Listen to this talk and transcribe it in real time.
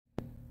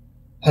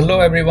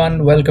Hello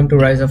everyone, welcome to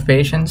Rise of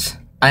Patience.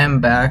 I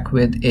am back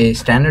with a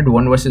standard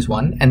 1 versus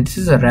 1 and this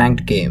is a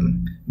ranked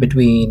game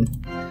between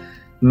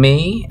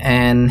me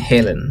and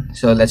Halen.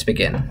 So let's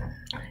begin.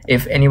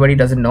 If anybody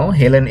doesn't know,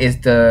 Halen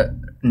is the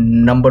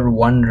number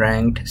 1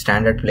 ranked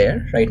standard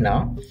player right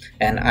now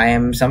and I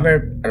am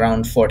somewhere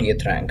around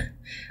 40th rank.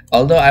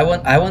 Although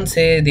I won't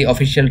say the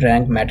official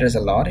rank matters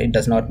a lot. It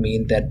does not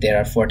mean that there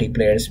are 40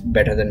 players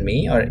better than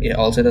me, or it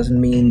also doesn't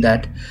mean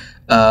that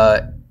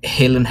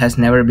Halen has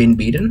never been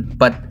beaten,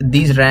 but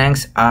these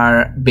ranks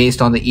are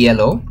based on the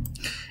ELO,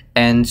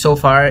 and so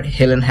far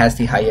Halen has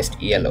the highest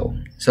ELO.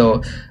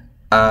 So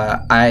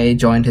I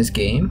joined his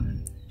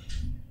game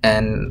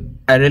and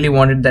I really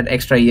wanted that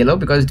extra ELO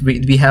because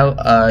we have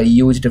a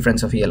huge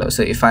difference of ELO.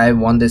 So if I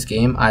won this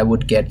game, I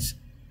would get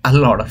a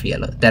lot of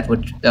ELO. That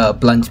would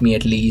plunge me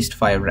at least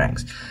 5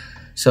 ranks.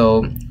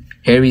 So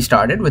here we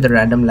started with a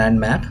random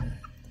land map.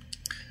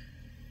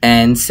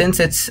 And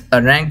since it's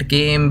a ranked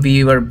game,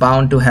 we were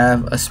bound to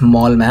have a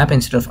small map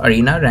instead of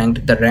arena.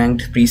 The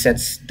ranked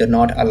presets do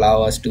not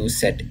allow us to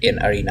set in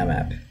arena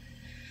map.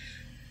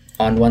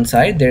 On one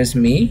side, there's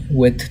me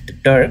with the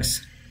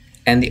Turks,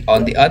 and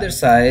on the other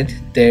side,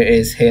 there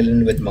is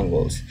Halen with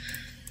Mongols.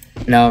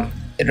 Now,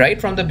 right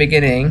from the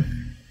beginning,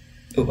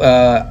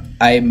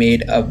 I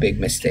made a big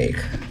mistake.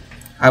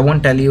 I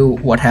won't tell you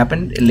what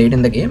happened late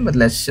in the game, but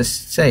let's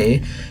just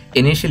say,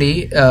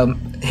 initially,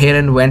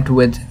 Halen went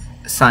with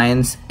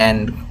science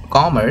and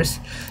commerce,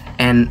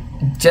 and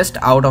just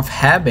out of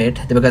habit,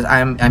 because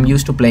I'm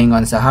used to playing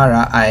on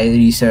Sahara, I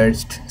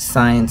researched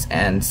science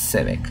and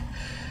civic.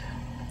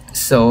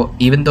 So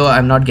even though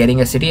I'm not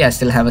getting a city, I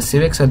still have a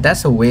civic, so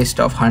that's a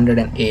waste of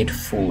 108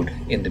 food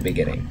in the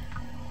beginning.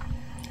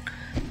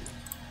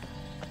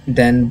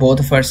 Then both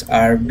of us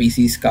are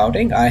BC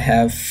scouting. I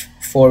have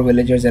 4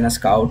 villagers and a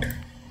scout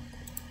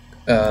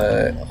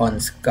on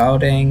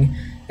scouting,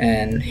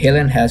 and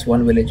Halen has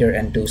 1 villager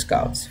and 2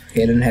 scouts.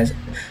 Halen has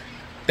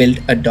built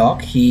a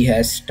dock. He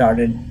has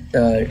started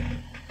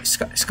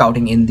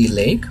scouting in the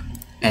lake,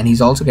 and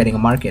he's also getting a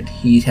market.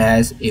 He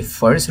has a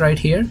furs right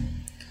here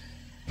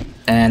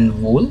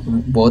and wool,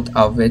 both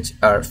of which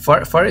are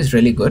fur is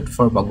really good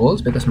for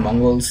Mongols, because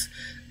Mongols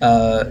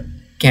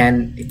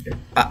can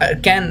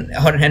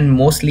and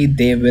mostly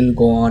they will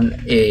go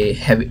on a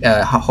heavy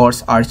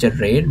horse archer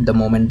raid the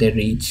moment they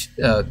reach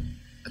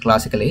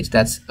classical age.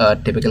 That's a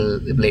typical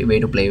way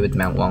to play with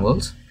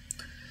Mongols.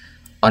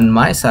 On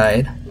my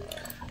side,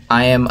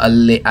 I'm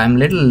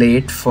little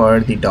late for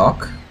the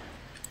dock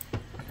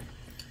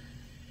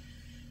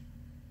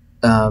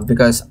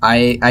because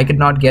I could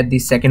not get the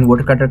second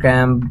woodcutter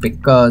camp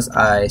because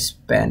I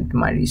spent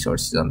my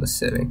resources on the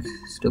civic.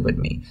 Stupid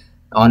me.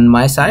 On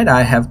my side,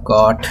 I have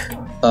got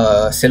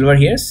silver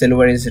here.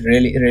 Silver is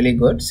really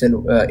good.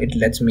 It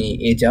lets me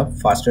age up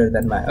faster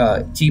than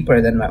my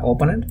cheaper than my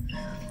opponent.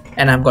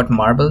 And I've got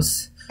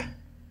marbles.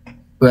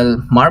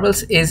 Well,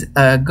 marbles is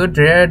a good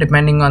rare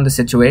depending on the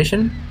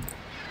situation.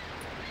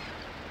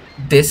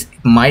 This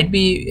might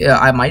be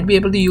I might be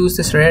able to use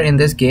this rare in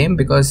this game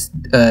because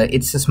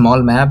it's a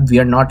small map. We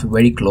are not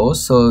very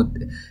close, so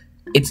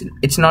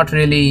it's not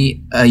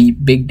really a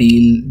big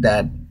deal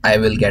that I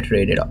will get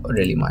raided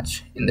really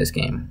much in this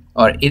game,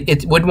 or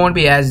it won't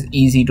be as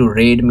easy to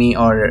raid me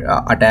or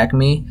attack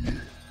me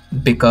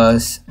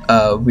because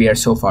we are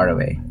so far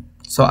away.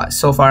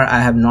 So far I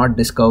have not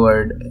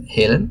discovered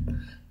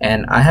Halen,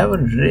 and I have a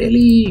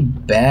really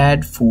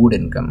bad food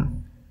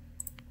income.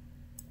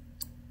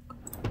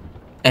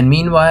 And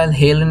meanwhile,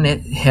 Halen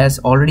has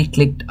already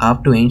clicked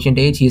up to ancient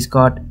age. He's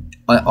got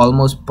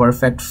almost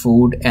perfect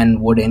food and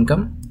wood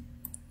income.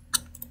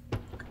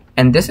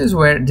 And this is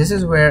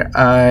where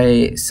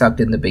I sucked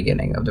in the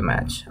beginning of the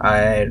match.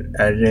 I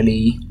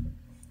really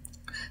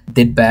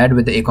did bad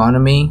with the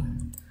economy.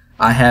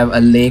 I have a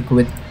lake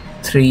with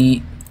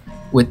three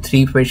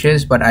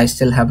fishes, but I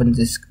still haven't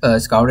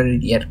scouted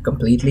it yet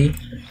completely.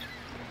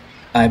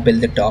 I built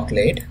the dock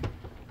late,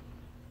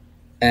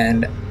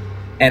 and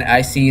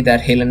I see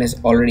that Halen is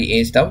already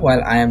aged up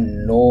while I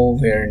am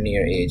nowhere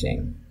near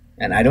aging,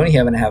 and I don't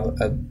even have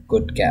a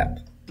good gap,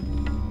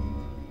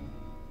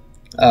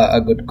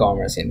 a good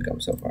commerce income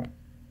so far.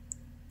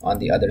 On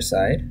the other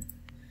side,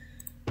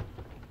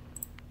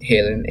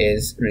 Halen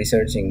is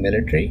researching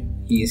military.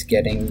 He is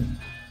getting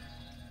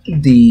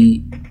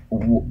the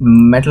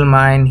metal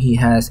mine. He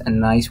has a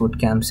nice wood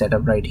camp set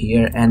up right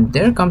here, and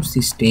there comes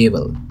the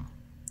stable.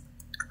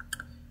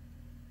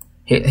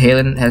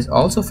 Halen has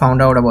also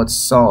found out about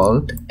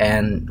salt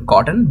and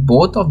cotton.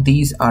 Both of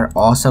these are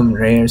awesome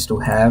rares to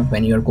have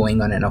when you're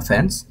going on an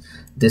offense.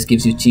 This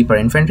gives you cheaper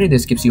infantry.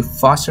 This gives you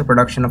faster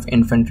production of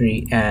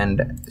infantry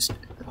and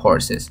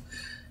horses.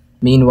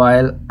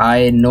 Meanwhile,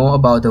 I know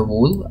about the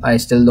wool. I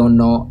still don't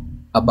know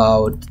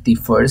about the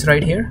furs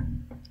right here.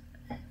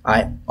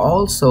 I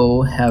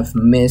also have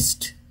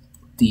missed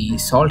the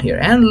salt here,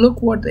 and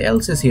look what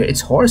else is here.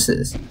 It's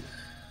horses.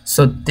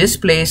 So this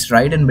place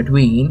right in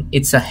between,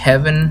 it's a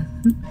heaven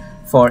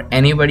for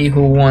anybody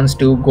who wants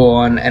to go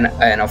on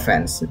an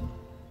offense.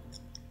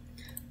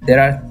 There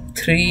are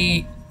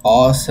 3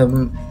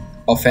 awesome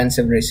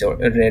offensive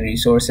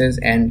resources,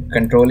 and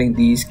controlling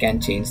these can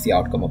change the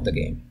outcome of the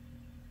game.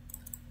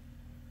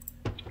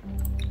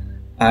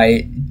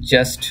 I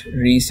just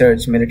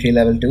researched military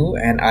level 2,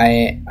 and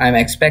I'm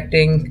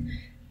expecting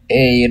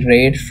a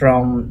raid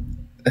from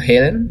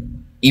Halen.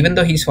 Even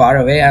though he's far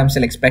away, I'm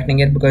still expecting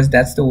it because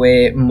that's the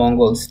way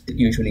Mongols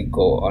usually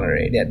go on a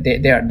raid.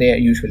 They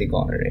usually go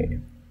on a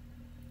raid.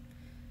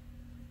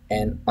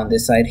 And on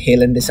this side,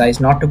 Halen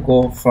decides not to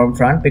go from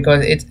front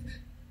because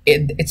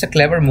it's a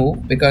clever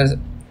move, because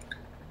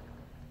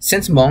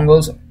since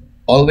Mongols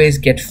always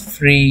get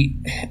free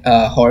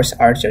horse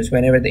archers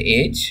whenever they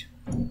age,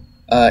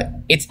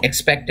 it's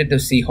expected to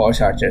see horse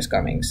archers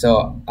coming.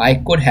 So I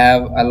could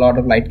have a lot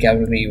of light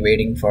cavalry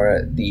waiting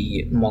for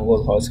the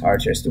Mongol horse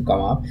archers to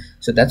come up.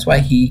 So that's why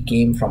he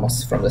came from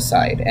the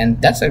side,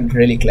 and that's a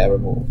really clever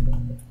move.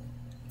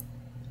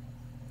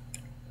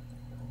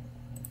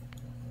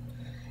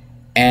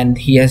 And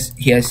he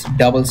has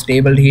double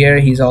stabled here.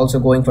 He's also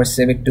going for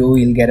civic 2.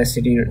 He'll get a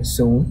city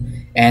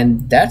soon,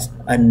 and that's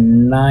a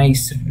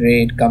nice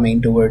raid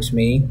coming towards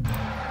me.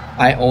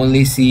 I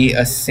only see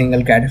a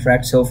single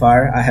cataphract so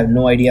far. I have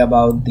no idea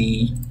about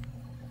the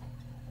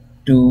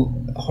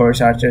 2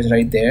 horse archers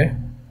right there.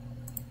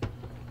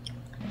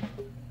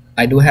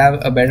 I do have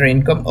a better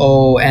income.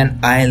 Oh,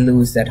 and I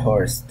lose that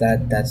horse.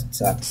 That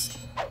sucks.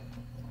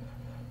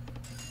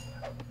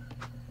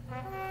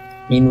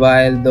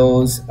 Meanwhile,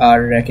 those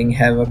are wreaking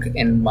havoc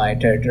in my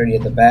territory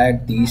at the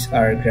back. These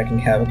are wreaking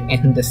havoc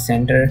in the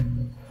center.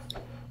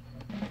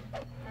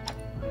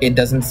 It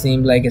doesn't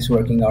seem like it's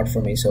working out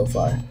for me so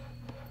far.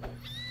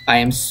 I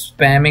am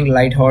spamming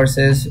light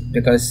horses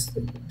because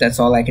that's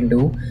all I can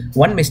do.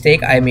 One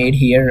mistake I made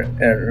here,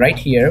 right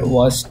here,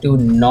 was to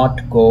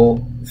not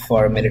go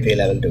for military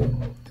level 2.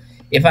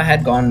 If I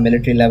had gone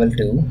military level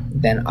 2,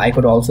 then I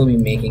could also be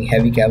making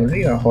heavy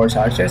cavalry or horse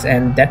archers,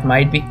 and that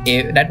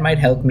might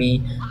help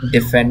me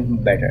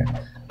defend better.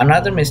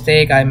 Another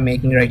mistake I'm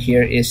making right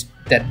here is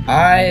that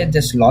I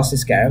just lost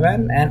this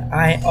caravan, and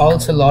I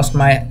also lost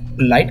my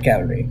light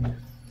cavalry.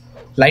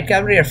 Light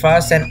cavalry are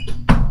fast, and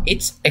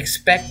it's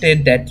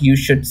expected that you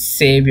should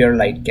save your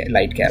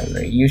light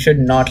cavalry. You should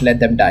not let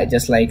them die,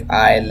 just like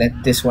I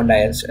let this one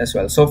die as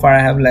well. So far I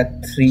have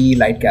let 3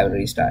 light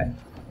cavalries die.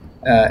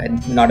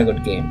 Not a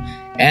good game.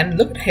 And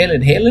look at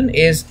Halen. Halen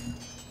is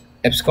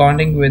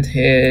absconding with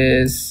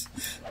his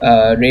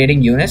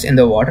raiding units in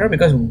the water,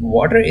 because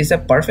water is a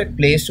perfect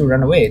place to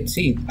run away.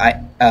 See,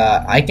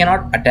 I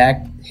cannot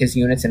attack his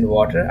units in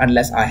water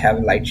unless I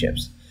have light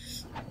ships.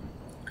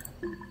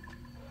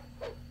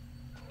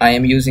 I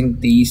am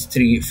using these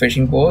 3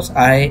 fishing boats.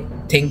 I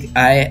think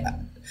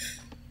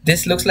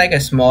this looks like a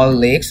small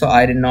lake, so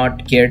I did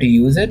not care to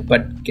use it,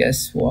 but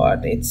guess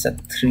what? It's a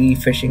 3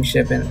 fishing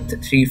ship and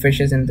 3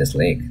 fishes in this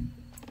lake.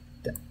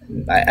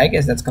 I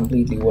guess that's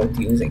completely worth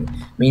using.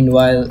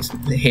 Meanwhile,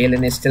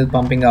 Halen is still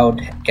pumping out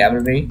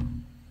cavalry.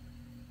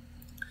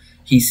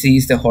 He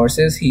sees the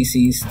horses, he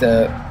sees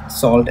the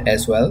salt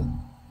as well.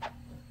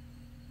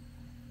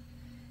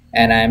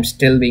 And I'm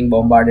still being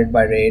bombarded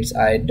by raids.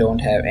 I don't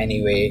have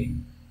any way.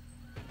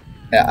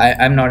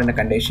 I'm not in a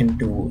condition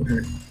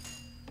to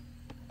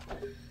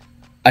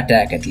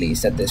attack, at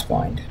least at this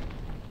point.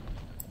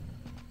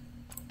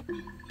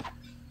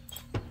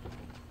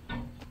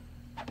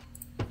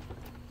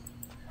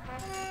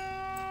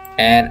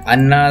 And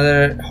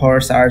another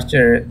horse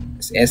archer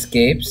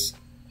escapes.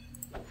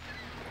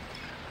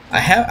 I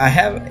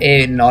have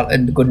a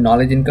good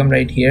knowledge income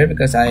right here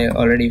because I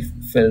already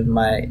filled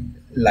my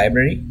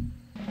library.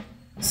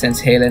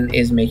 Since Halen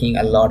is making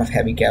a lot of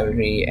heavy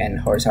cavalry and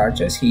horse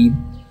archers, he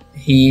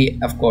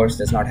of course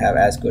does not have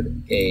as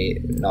good a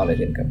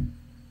knowledge income.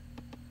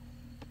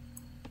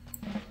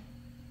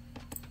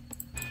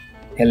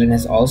 Halen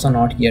has also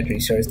not yet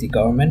researched the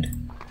government.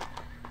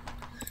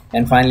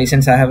 And finally,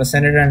 since I have a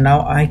senator,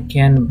 now I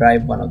can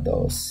bribe one of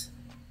those.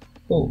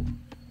 Ooh.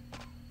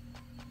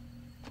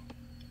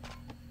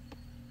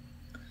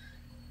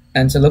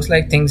 And so looks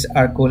like things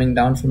are cooling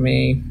down for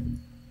me.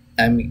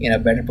 I'm in a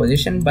better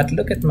position, but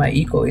look at my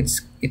eco.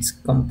 It's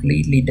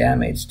completely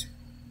damaged.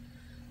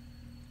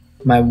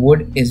 My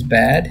wood is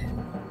bad.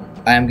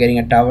 I am getting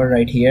a tower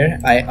right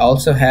here. I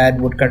also had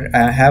woodcutter.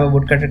 I have a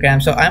woodcutter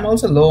camp, so I'm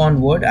also low on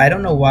wood. I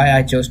don't know why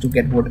I chose to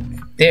get wood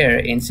there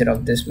instead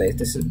of this place.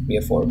 This would be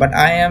a 4, but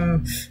I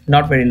am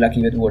not very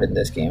lucky with wood in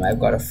this game. I've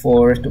got a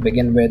 4 to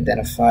begin with, then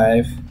a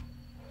 5.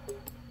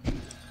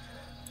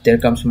 There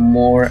comes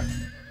more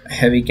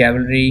heavy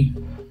cavalry.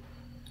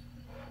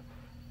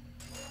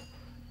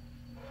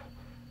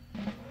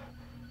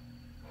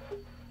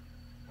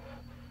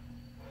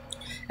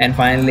 And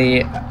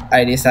finally,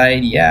 I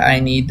decide, yeah, I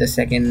need the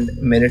second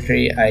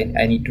military.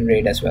 I need to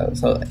raid as well.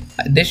 So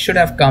this should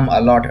have come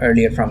a lot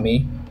earlier from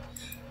me.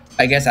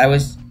 I guess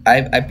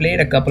I played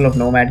a couple of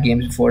nomad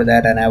games before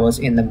that, and I was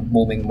in the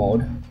booming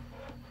mode.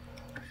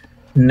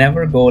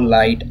 Never go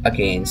light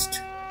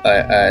against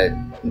a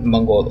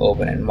Mongol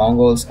opponent.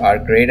 Mongols are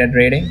great at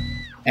raiding.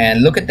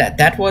 And look at that.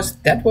 That was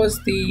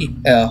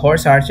the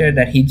horse archer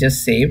that he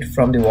just saved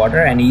from the water,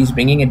 and he's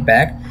bringing it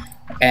back.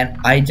 and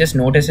I just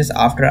notice this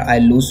after I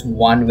lose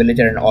one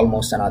villager and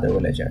almost another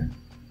villager.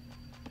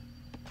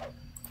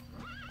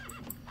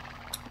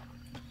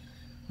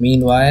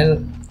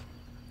 Meanwhile,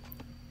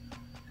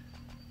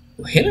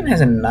 Halen has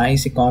a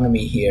nice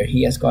economy here.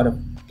 He has got a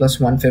plus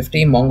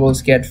 150.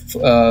 Mongols get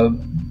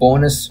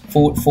bonus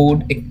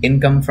food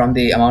income from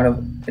the amount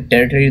of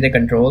territory they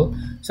control,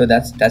 so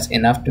that's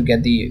enough to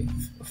get the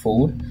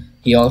food.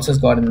 He also has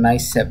got a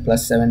nice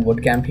plus 7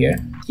 wood camp here.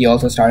 He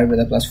also started with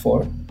a plus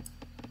 4.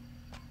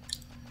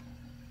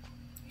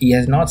 He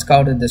has not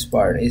scouted this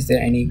part. Is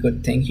there any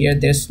good thing here?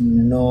 There's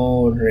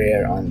no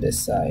rare on this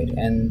side,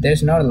 and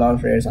there's not a lot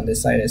of rares on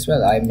this side as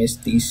well. I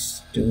missed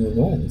these 2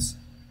 ruins,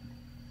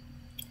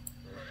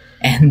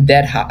 and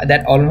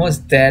that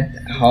almost that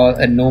how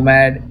a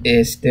nomad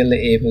is still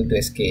able to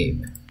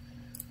escape.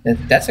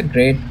 That's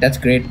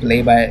great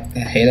play by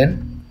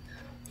Halen.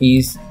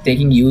 He's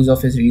taking use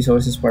of his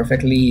resources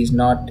perfectly. He's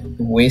not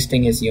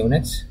wasting his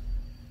units.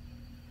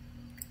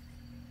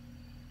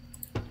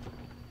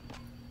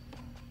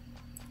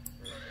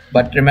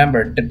 But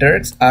remember, the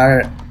Turks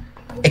are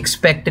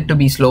expected to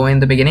be slow in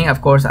the beginning.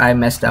 Of course, I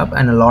messed up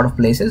in a lot of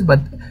places, but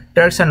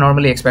Turks are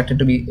normally expected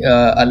to be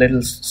a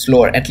little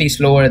slower, at least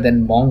slower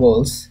than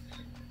Mongols,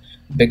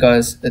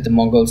 because the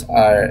Mongols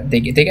are they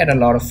get a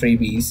lot of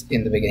freebies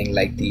in the beginning,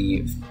 like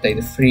the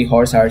free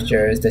horse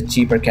archers, the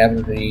cheaper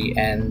cavalry,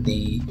 and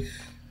the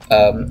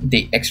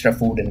extra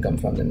food income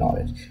from the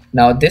knowledge.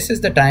 Now this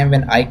is the time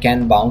when I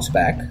can bounce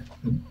back.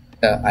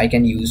 I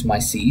can use my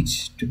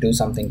siege to do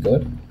something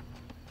good.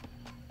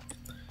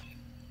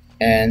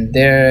 And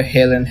there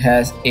Halen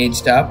has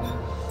aged up.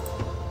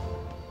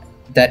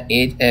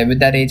 With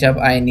that age up,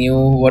 I knew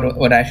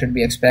what I should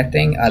be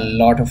expecting. A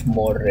lot of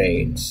more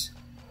raids.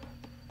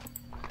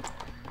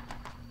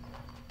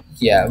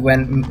 Yeah,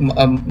 when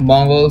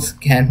Mongols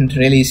can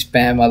really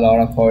spam a lot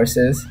of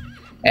horses,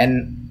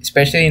 and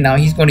especially now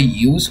he's going to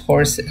use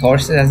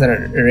horses as a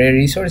rare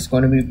resource. It's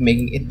going to be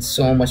making it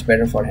so much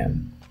better for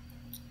him.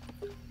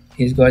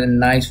 He's got a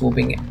nice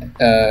whooping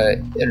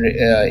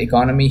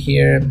economy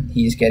here.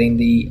 He's getting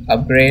the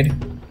upgrade.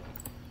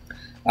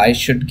 I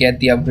should get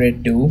the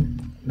upgrade too,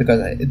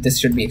 because this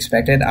should be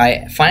expected.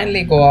 I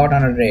finally go out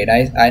on a raid.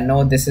 I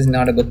know this is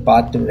not a good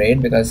path to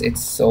raid because it's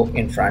so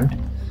in front,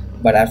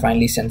 but I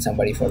finally sent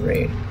somebody for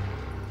raid.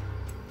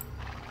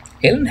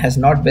 Halen has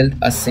not built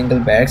a single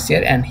barracks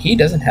yet, and he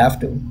doesn't have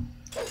to.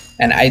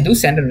 And I do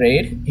send a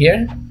raid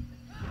here,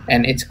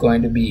 and it's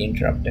going to be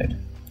interrupted.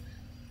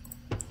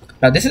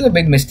 Now this is a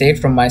big mistake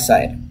from my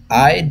side.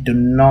 I do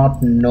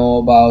not know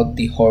about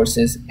the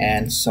horses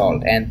and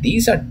salt, and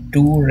these are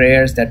 2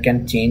 rares that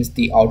can change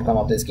the outcome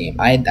of this game.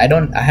 I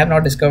have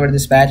not discovered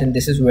this patch, and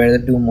this is where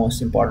the 2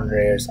 most important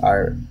rares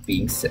are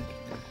being set.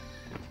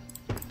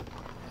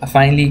 I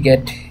finally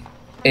get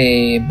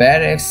a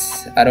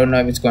barracks. I don't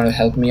know if it's going to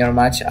help me or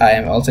much. I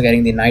am also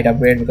getting the knight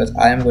upgrade because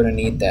I am going to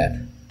need that.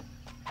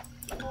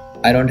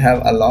 I don't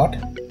have a lot,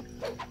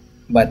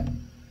 but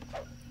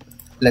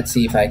let's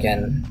see if I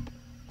can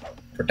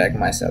protect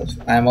myself.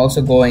 I'm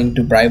also going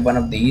to bribe one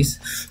of these.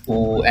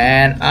 Ooh,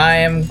 and I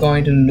am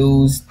going to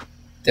lose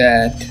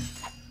that.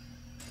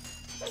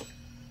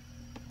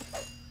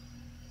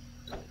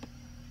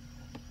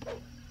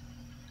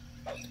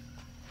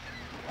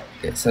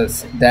 Okay, so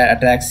that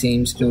attack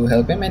seems to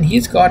help him, and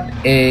he's got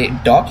a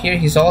dock here.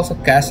 He's also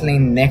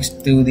castling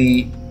next to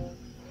the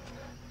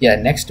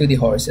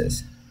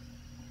horses.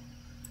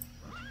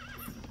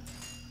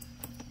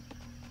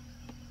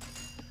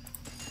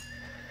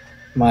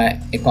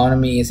 My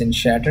economy is in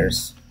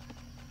shatters.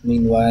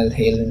 Meanwhile,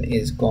 Halen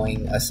is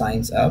going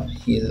assigns up.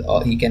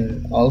 He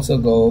can also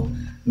go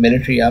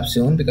military up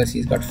soon because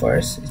he's got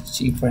furs. It's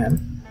cheap for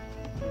him.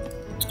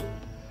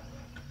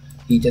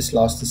 He just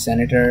lost the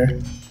senator.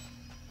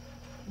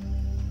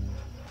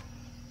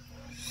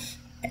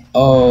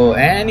 Oh,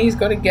 and he's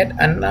gonna get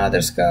another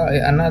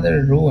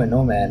ruin.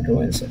 Oh man,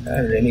 ruins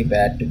are really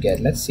bad to get.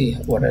 Let's see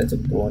what is the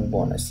ruin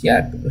bonus.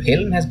 Yeah,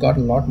 Halen has got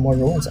a lot more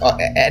ruins.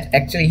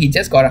 Actually, he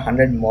just got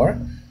 100 more.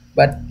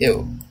 But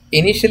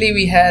initially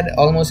we had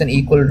almost an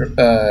equal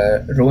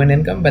ruin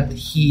income, but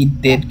he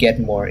did get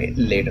more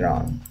later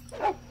on.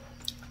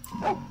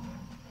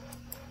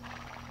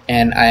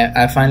 And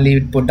I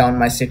finally put down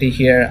my city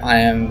here. I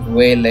am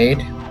way late.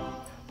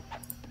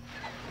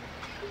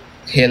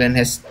 Halen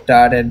has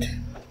started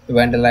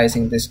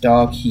vandalizing this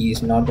dock. He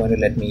is not going to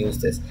let me use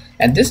this,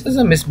 and this is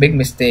a big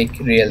mistake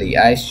really.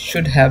 I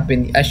should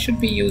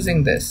be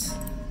using this.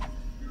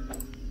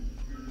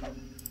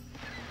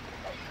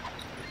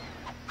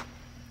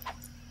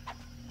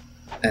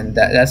 And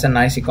that's a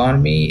nice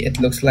economy. It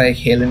looks like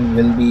Halen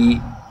will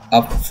be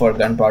up for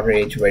gunpowder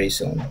age very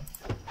soon.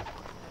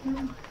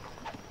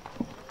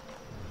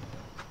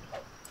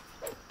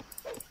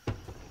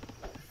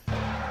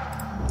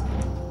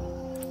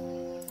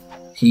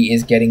 He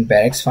is getting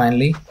barracks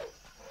finally.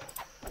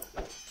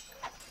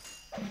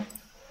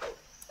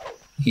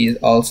 He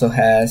also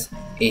has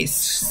a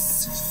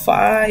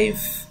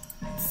 5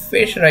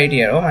 fish right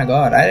here. Oh my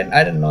god,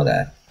 I didn't know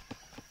that.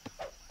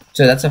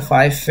 So that's a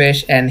 5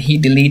 fish, and he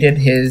deleted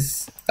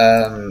his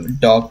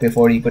dock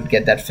before he could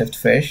get that 5th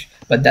fish.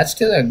 But that's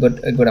still a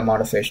good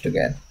amount of fish to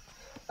get.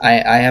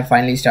 I have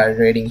finally started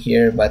raiding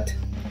here, but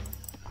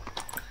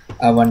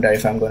I wonder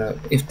if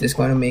this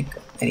going to make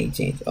any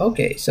change.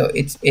 Okay, so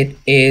it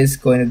is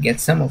going to get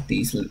some of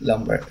these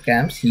lumber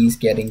camps. He's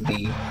getting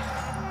the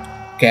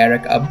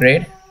Carrack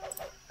upgrade,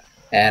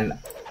 and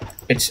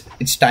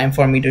it's time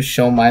for me to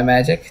show my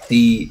magic.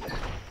 The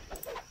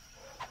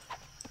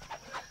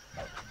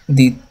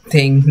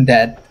thing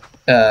that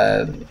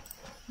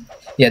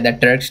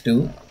that Turks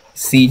do,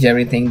 siege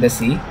everything they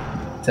see.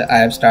 So I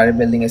have started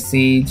building a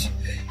siege,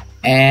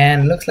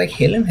 and looks like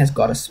Halen has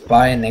got a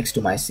spy next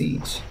to my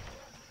siege.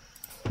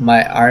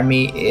 My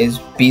army is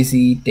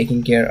busy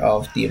taking care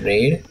of the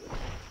raid.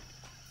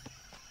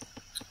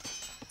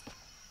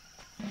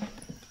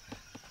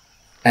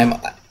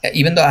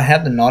 Even though I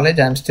have the knowledge,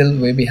 I'm still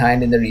way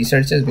behind in the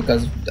researches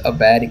because of a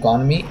bad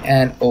economy,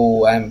 and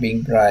oh, I'm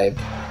being bribed.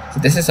 So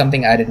this is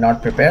something I did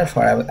not prepare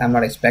for. I'm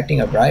not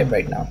expecting a bribe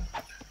right now.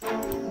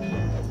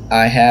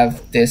 I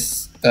have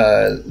this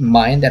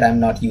mine that I'm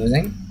not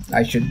using.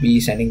 I should be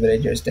sending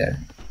villagers there.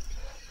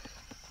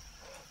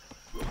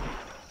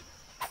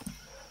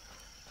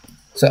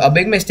 So a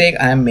big mistake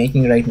I am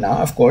making right now,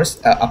 of course,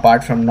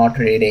 apart from not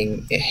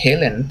raiding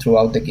Halen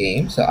throughout the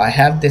game. So I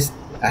have this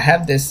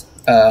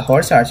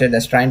horse archer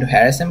that's trying to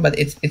harass him, but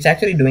it's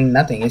actually doing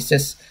nothing. It's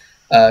just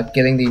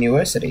killing the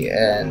university,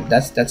 and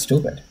that's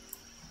stupid.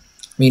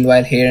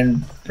 Meanwhile,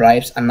 Halen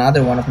bribes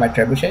another one of my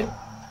trebuchet.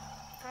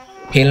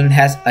 Halen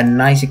has a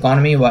nice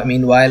economy.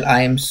 Meanwhile,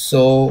 I'm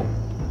so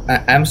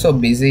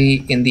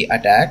busy in the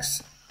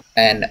attacks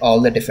and all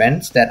the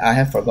defense that I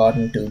have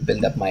forgotten to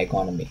build up my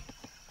economy.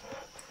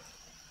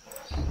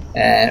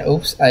 And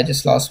oops, I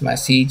just lost my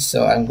siege,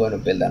 so I'm going to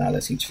build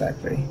another siege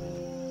factory.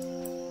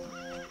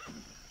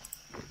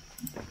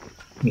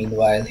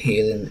 Meanwhile,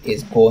 Halen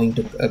is going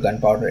to a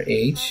gunpowder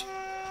age.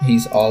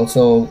 He's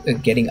also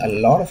getting a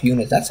lot of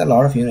units. That's a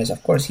lot of units.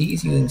 Of course, he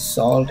is using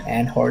salt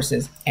and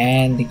horses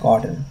and the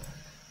cotton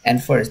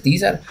and furs.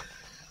 These are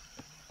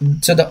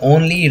so the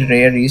only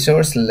rare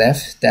resource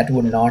left that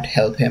would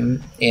help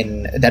him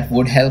in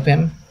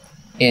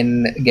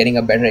getting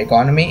a better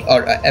economy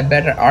or a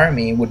better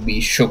army would be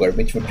sugar,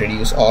 which would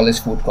reduce all his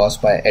food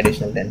costs by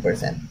additional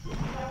 10%.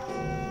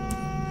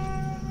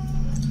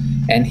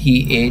 And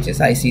he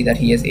ages. I see that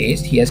he has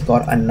aged. He has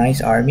got a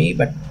nice army,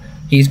 but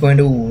he's going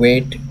to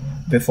wait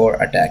before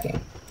attacking.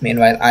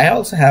 Meanwhile, I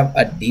also have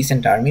a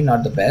decent army,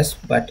 not the best,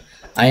 but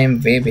I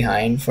am way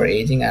behind for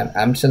aging.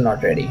 I'm still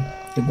not ready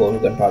to go to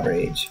gunpowder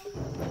age.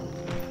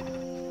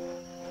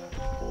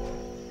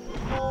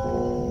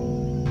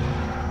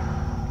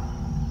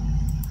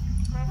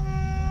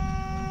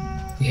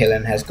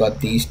 Halen has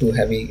got these two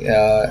heavy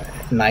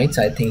knights.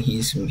 I think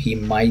he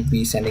might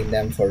be sending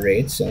them for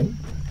raids soon.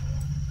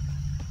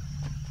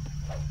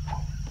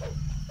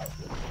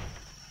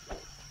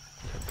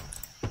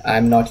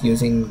 I'm not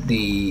using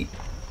the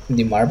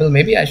marble.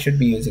 Maybe I should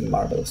be using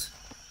marbles.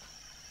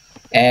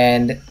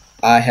 And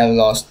I have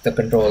lost the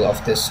control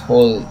of this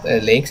whole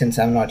lake since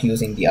I'm not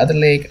using the other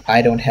lake.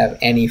 I don't have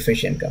any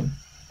fish income.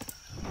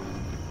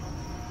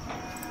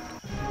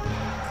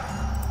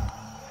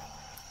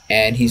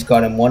 And he's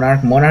got a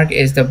monarch. Monarch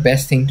is the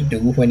best thing to do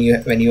when you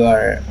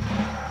are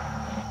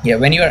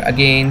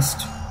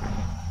against.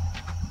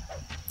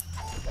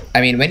 I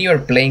mean, when you are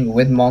playing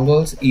with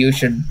Mongols, you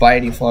should by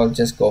default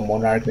just go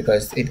monarch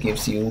because it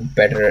gives you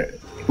better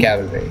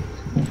cavalry.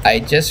 I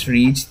just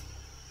reached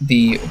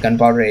the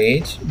gunpowder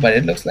age, but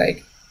it looks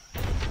like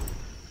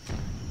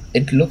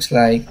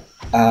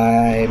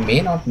I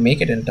may not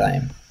make it in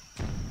time.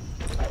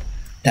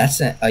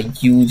 That's a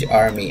huge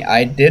army.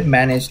 I did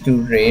manage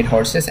to raid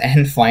horses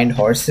and find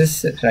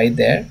horses right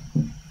there.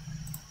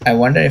 I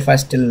wonder if I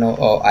still know.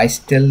 Oh, I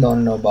still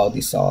don't know about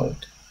the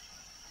salt.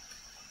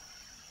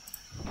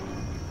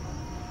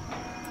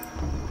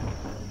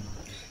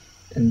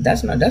 And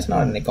that's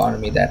not an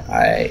economy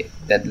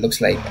that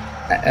looks like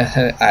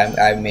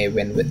I may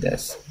win with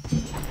this.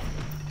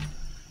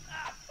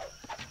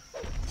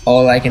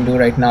 All I can do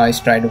right now is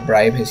try to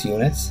bribe his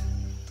units.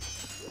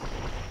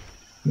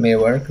 May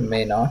work,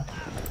 may not.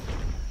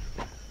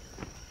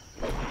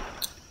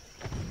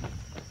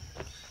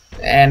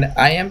 And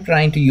I am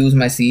trying to use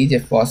my siege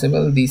if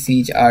possible. These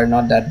siege are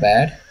not that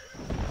bad.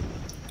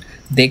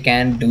 They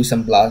can do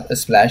some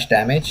splash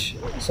damage.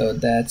 So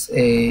that's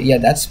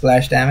that's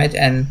splash damage,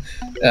 and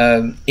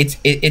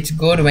it's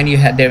good when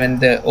when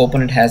the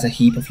opponent has a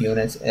heap of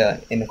units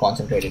in a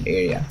concentrated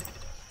area.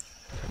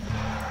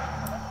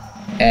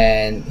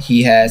 And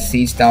he has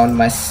sieged down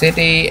my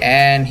city,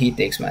 and he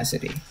takes my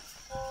city.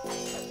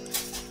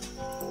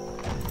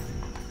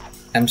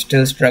 I'm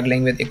still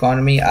struggling with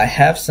economy. I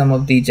have some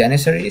of the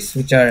Janissaries,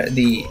 which are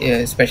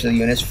the special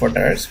units for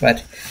Turks,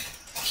 but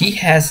he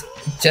has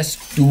just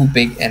too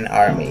big an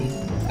army.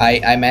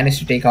 I managed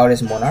to take out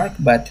his monarch,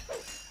 but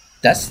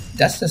that's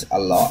just a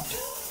lot.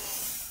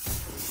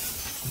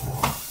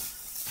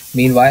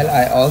 Meanwhile,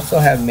 I also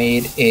have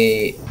made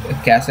a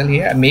castle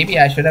here. Maybe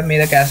I should have made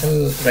a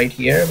castle right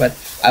here, but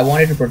I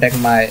wanted to protect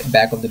my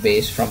back of the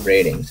base from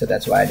raiding, so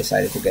that's why I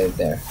decided to get it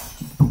there.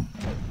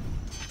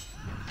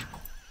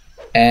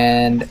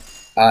 And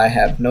I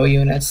have no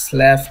units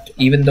left,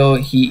 even though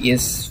he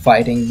is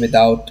fighting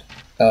without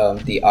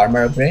the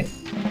armor upgrade.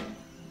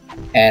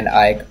 And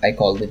I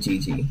call the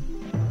GG.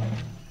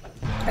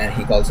 And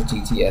he calls it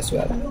GG as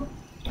well.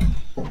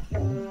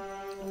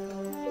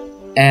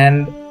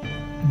 And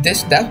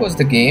that was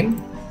the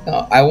game.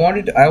 I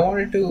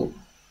wanted to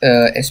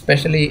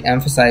especially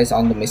emphasize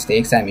on the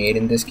mistakes I made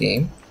in this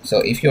game. So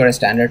if you're a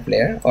standard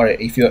player, or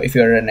if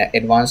you're an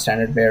advanced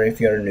standard player, if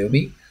you're a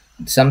newbie,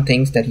 some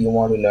things that you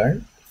want to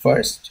learn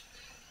first,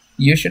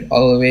 you should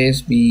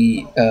always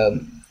be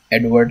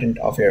advertent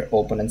of your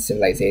opponent's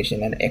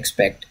civilization and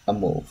expect a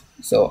move.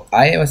 So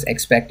I was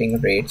expecting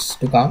raids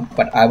to come,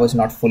 but I was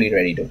not fully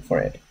ready for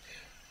it.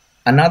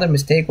 Another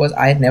mistake was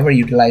I had never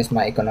utilized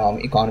my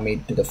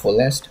economy to the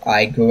fullest.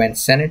 I went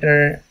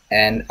senator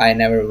and I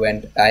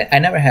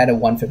never had a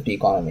 150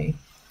 economy.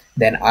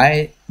 Then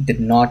I did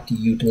not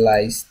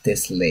utilize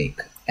this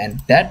lake,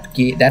 and that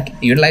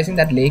utilizing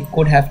that lake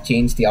could have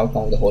changed the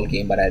outcome of the whole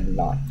game, but I did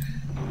not.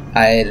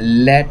 I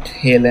let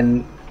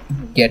Halen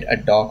get a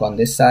dock on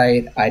this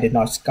side. I did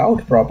not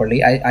scout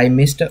properly. I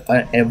missed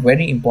a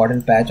very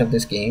important patch of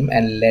this game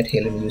and let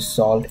Halen use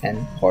salt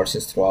and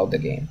horses throughout the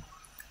game.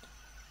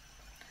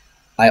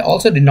 I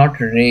also did not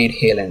raid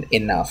Halen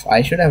enough.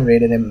 I should have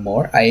raided him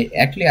more. I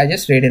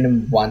just raided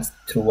him once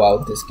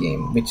throughout this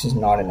game, which is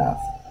not enough.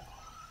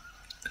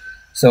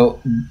 So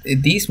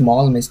these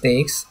small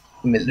mistakes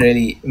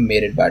really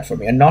made it bad for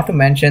me. And not to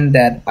mention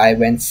that I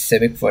went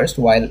civic first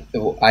while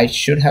I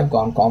should have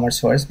gone commerce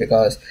first,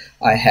 because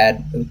I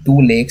had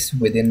 2 lakes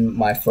within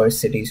my first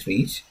city's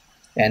reach,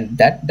 and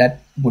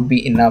that would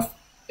be enough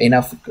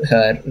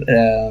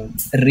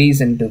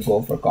reason to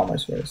go for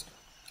commerce first.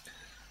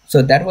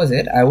 So that was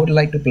it. I would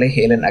like to play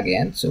Halen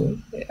again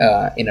soon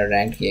in a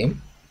ranked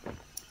game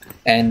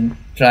and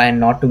try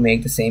not to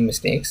make the same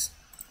mistakes.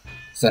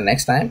 So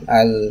next time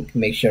I'll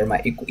make sure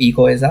my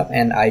eco is up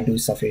and I do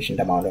sufficient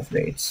amount of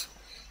raids.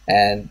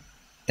 And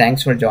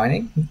thanks for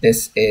joining.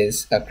 This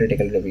is a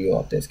critical review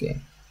of this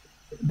game.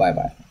 Bye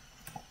bye.